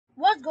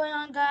What's going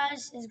on,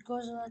 guys? It's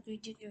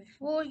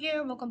GHOZILA3234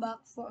 here. Welcome back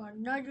for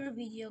another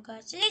video,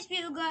 guys. Today's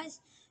video, guys,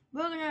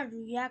 we're gonna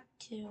react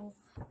to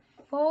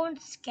phone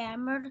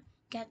scammer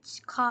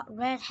gets caught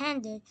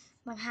red-handed.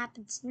 What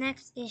happens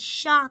next is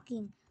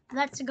shocking.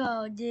 Let's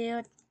go,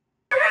 dude.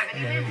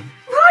 Roger!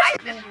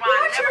 Mike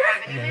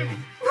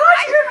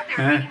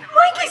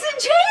is in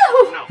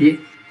jail!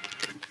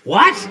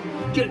 What?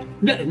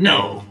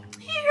 No.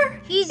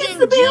 Here, He's it's in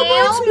the bail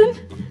jail?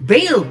 bondsman.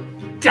 Bail?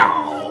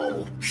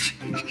 Oh.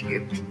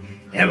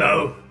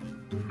 Hello?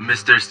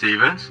 Mr.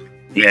 Stevens?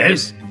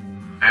 Yes?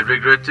 I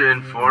regret to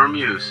inform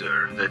you,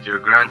 sir, that your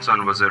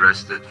grandson was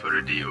arrested for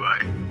a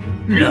DUI.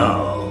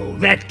 No,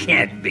 that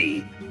can't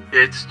be.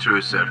 It's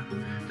true, sir.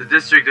 The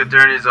district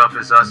attorney's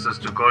office asked us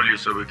to call you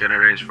so we can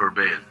arrange for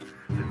bail.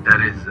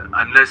 That is,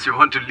 unless you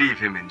want to leave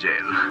him in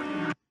jail.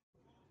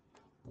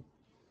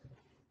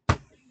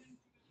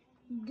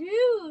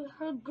 Dude,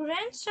 her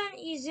grandson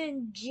is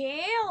in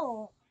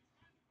jail.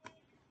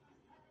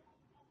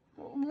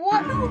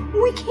 What?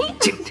 We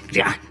can't.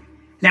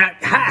 Now,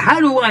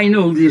 how do I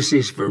know this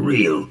is for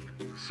real?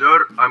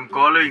 Sir, I'm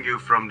calling you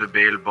from the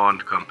bail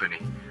bond company.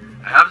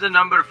 I have the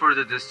number for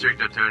the district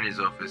attorney's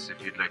office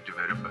if you'd like to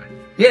verify.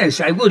 Yes,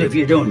 I would if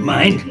you don't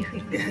mind.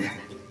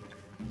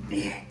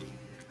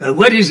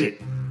 What is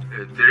it?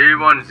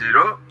 310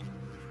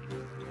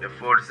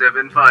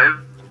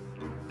 475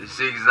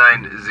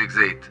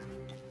 6968.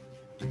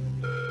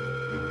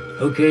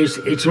 Okay,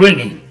 it's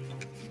ringing.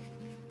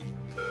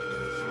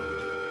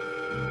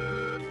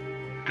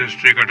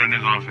 District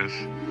attorney's office.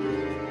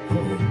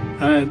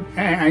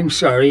 I'm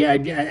sorry.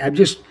 I'm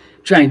just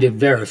trying to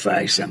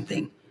verify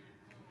something.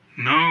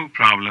 No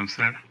problem,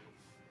 sir.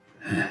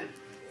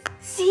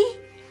 See?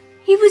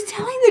 He was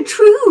telling the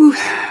truth.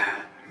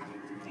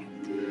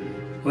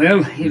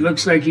 Well, it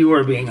looks like you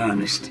are being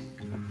honest.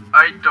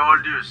 I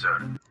told you,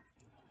 sir.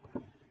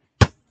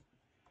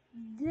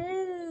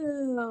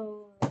 Dude.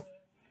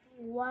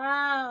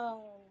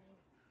 Wow.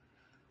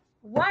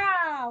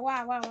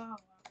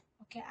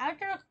 Okay,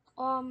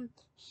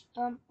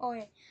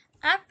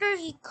 after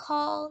he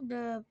called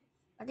the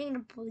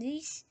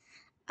police,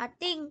 I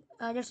think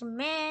there's a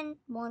man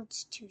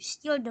wants to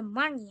steal the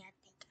money.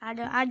 I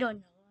don't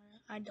know.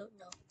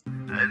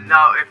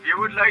 Now, if you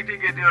would like to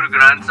get your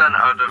grandson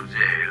out of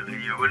jail,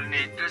 you will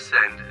need to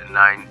send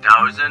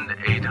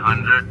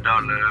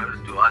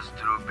 $9,800 to us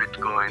through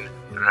Bitcoin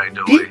right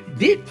away.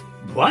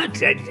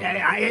 What?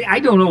 I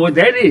don't know what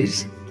that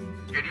is.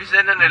 Can you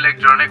send an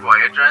electronic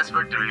wire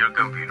transfer through your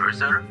computer,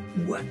 sir?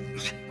 What?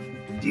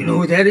 Do you know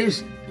what that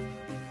is?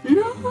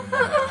 No.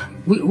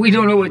 We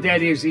don't know what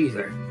that is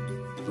either.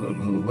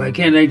 Why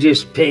can't I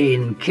just pay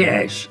in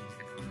cash?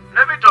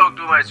 Let me talk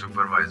to my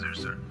supervisor,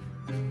 sir.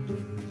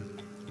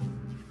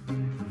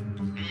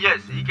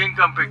 Yes, he can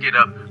come pick it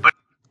up, but...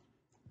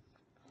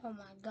 Oh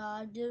my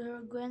god, dude,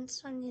 her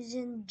grandson is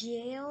in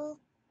jail?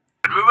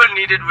 we will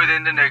need it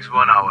within the next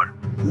 1 hour.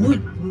 What?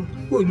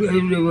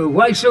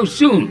 Why so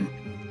soon?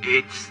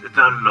 It's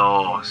the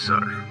law,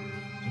 sir.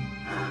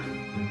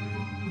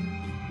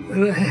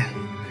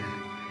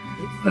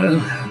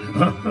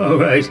 All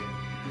right.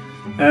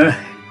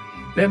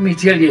 Let me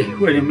tell you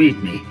where to meet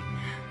me.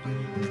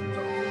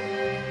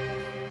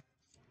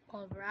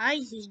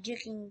 Alright, he's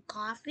drinking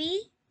coffee,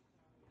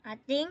 I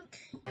think.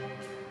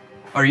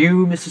 Are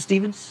you Mr.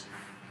 Stevens?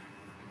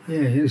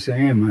 Yes, I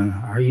am.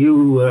 Are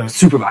you,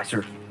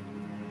 Supervisor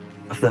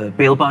of the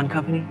bail bond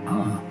company?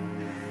 Oh.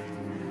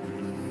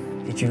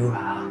 Did you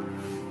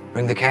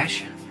bring the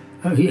cash?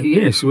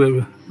 Yes,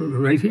 we're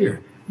right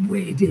here.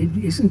 Wait,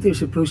 isn't there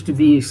supposed to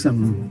be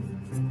some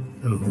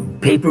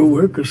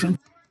paperwork or something?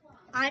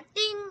 I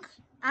think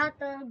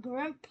after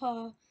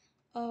Grandpa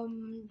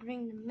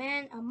bring the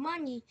man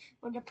money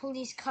when the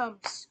police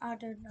comes. I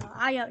don't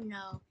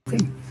know.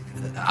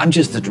 I'm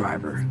just the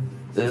driver.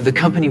 The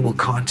company will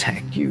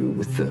contact you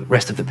with the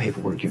rest of the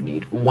paperwork you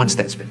need once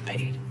that's been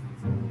paid.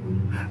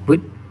 But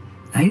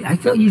I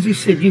thought you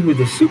just said you were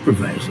the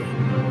supervisor.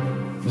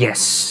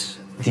 Yes,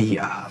 the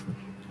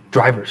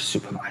driver's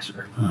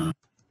supervisor.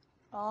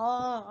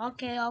 Oh,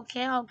 okay.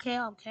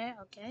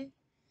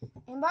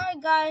 And bye,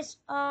 guys.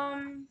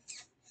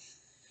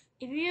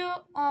 If you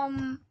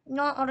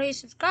not already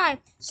subscribe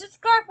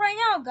right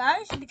now,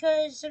 guys,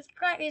 because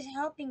subscribe is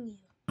helping you.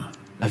 Now,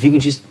 if you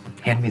could just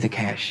hand me the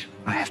cash,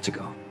 I have to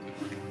go.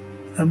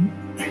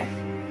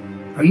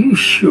 Are you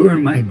sure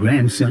my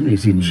grandson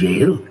is in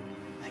jail?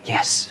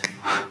 Yes.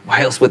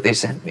 Why else would they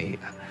send me?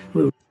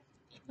 If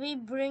we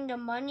bring the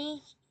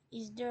money,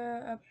 is there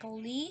a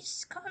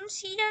police comes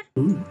here?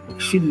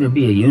 Shouldn't there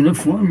be a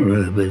uniform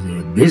or a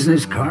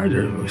business card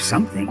or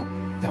something?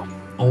 No,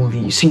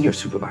 only senior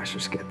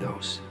supervisors get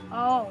those.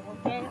 Oh,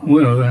 okay.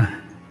 Well,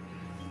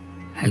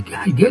 I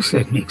guess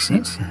that makes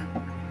sense.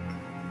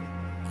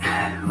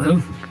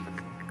 Well,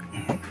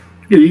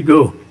 here you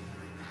go.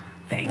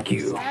 Thank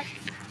you.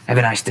 Have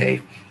a nice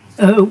day.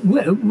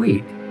 Well,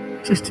 wait,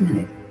 just a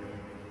minute.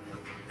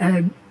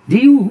 Do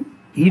you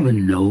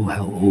even know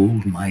how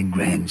old my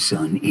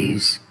grandson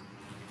is?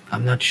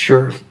 I'm not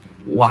sure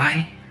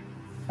why.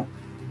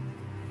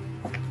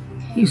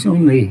 He's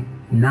only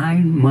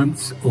 9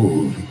 months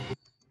old.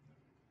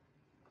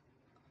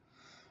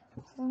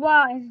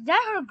 Wow, is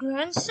that her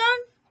grandson?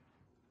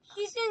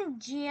 He's in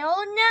jail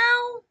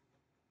now?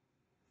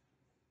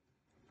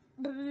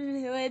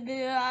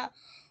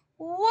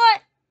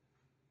 What?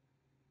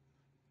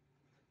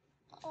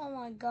 Oh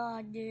my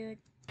god, dude.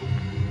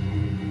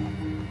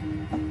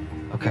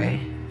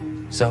 Okay,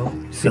 so?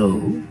 So,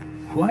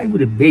 why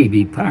would a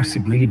baby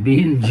possibly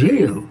be in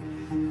jail?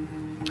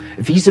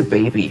 If he's a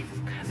baby,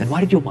 then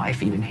why did your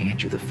wife even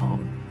hand you the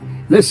phone?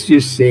 Let's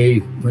just say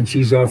when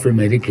she's off her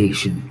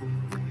medication,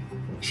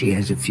 she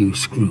has a few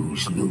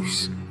screws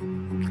loose.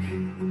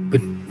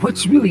 But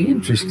what's really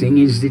interesting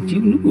is that you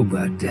knew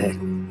about that.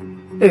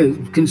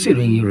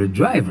 Considering you're a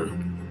driver.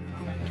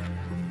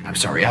 I'm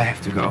sorry, I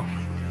have to go.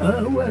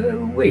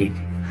 Well, wait.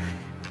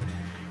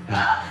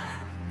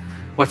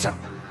 What's up?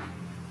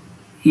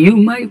 You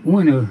might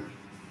want to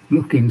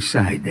look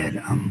inside that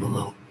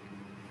envelope.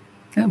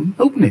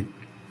 Open it.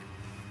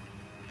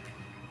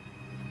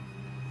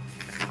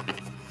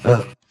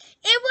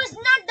 It was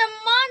not the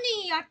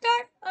money. I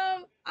thought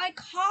I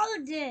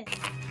called it.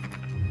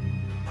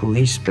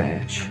 Police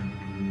badge.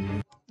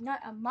 Not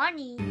a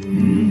money.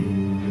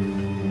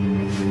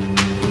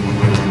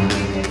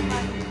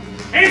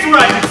 Hands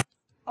right!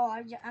 Oh,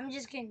 I'm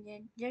just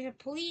kidding. There's a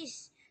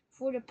police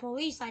for the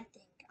police, I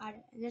think.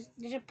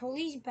 There's a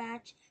police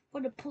badge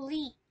for the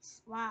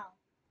police. Wow.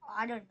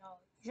 I don't know.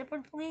 Is it for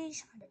the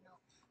police? I don't know.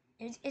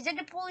 Is it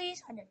the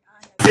police? I don't know.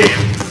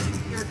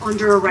 You're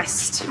under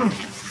arrest.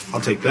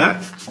 I'll take that.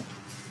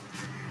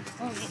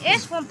 Oh, it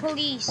is from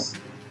police.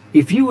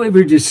 If you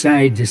ever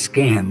decide to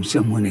scam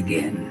someone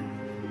again,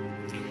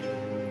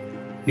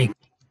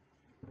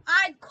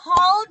 I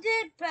called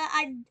it,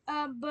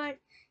 but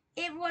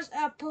it was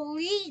a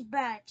police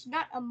badge,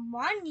 not a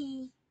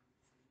money.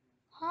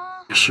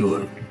 Huh? make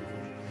sure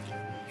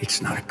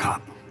it's not a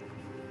cop.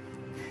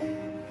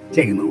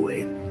 Take him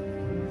away.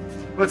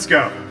 Let's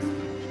go.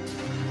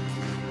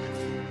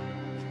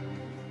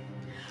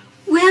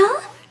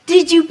 Well,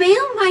 did you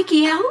bail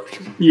Mikey out?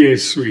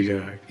 Yes,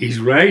 sweetheart. He's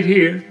right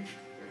here.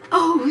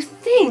 Oh,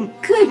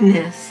 thank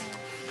goodness.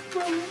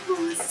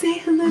 Oh, say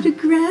hello to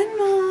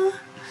Grandma.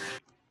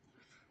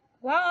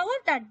 Wow, I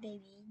love that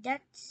baby.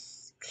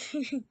 That's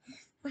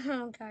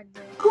oh god.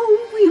 Dude.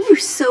 Oh, we were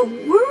so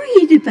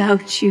worried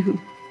about you.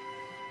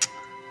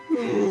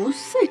 Oh,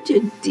 such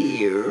a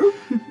dear.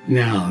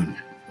 Now,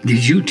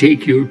 did you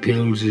take your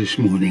pills this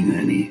morning,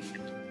 honey?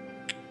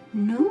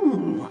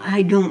 No,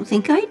 I don't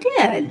think I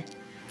did.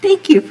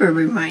 Thank you for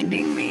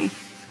reminding me.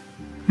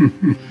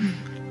 Can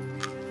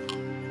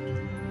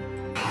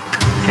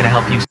I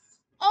help you?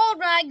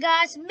 Alright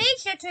guys, make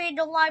sure to hit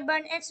the like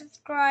button and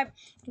subscribe,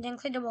 and then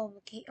click the bell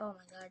notification. Oh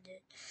my god, dude.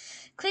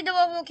 Click the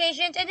bell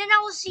notifications, and then I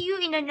will see you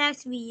in the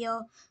next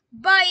video.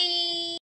 Bye!